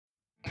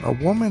A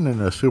woman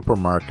in a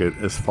supermarket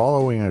is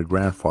following a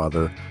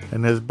grandfather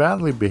and his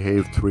badly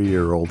behaved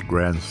 3-year-old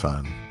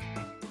grandson.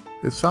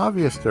 It's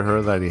obvious to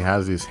her that he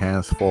has his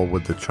hands full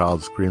with the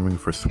child screaming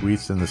for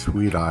sweets in the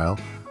sweet aisle,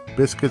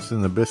 biscuits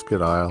in the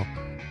biscuit aisle,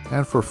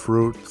 and for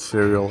fruit,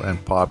 cereal,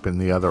 and pop in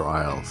the other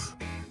aisles.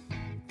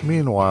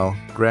 Meanwhile,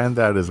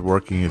 Granddad is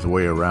working his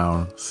way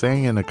around,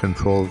 saying in a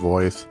controlled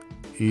voice,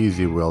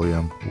 "Easy,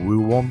 William, we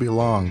won't be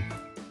long.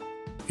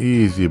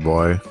 Easy,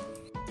 boy."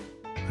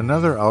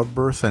 Another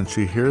outburst and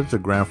she hears the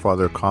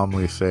grandfather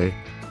calmly say,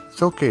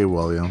 "It's okay,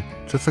 William,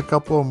 just a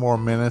couple of more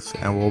minutes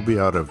and we'll be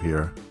out of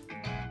here.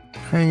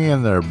 Hang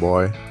in there,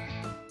 boy."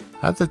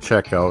 At the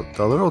checkout,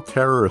 the little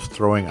terror is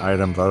throwing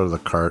items out of the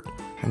cart,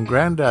 and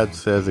Granddad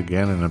says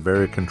again in a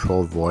very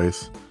controlled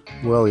voice,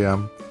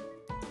 William,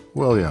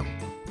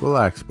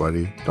 relax,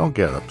 buddy, don't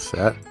get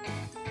upset.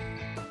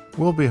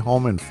 We'll be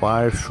home in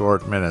 5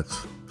 short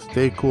minutes.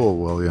 Stay cool,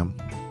 William."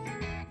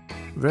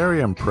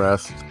 Very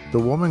impressed, the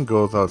woman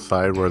goes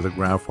outside where the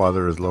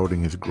grandfather is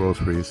loading his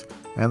groceries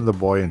and the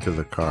boy into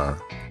the car.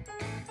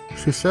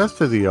 She says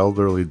to the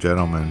elderly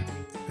gentleman,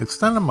 "It's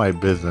none of my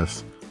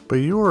business, but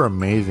you were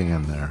amazing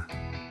in there.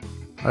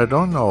 I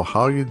don't know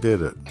how you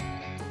did it.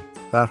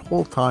 That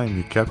whole time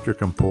you kept your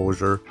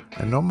composure,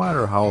 and no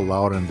matter how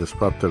loud and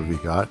disruptive you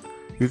got,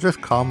 you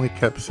just calmly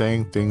kept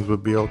saying things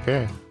would be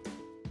okay.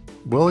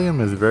 William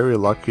is very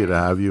lucky to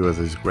have you as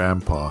his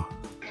grandpa."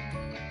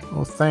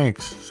 "Oh,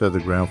 thanks," said the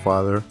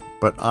grandfather,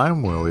 "but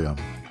I'm William.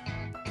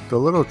 The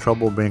little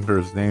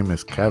troublemaker's name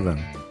is Kevin."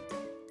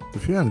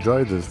 If you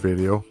enjoyed this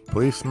video,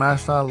 please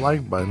smash that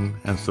like button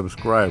and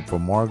subscribe for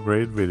more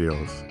great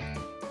videos.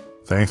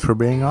 Thanks for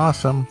being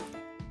awesome.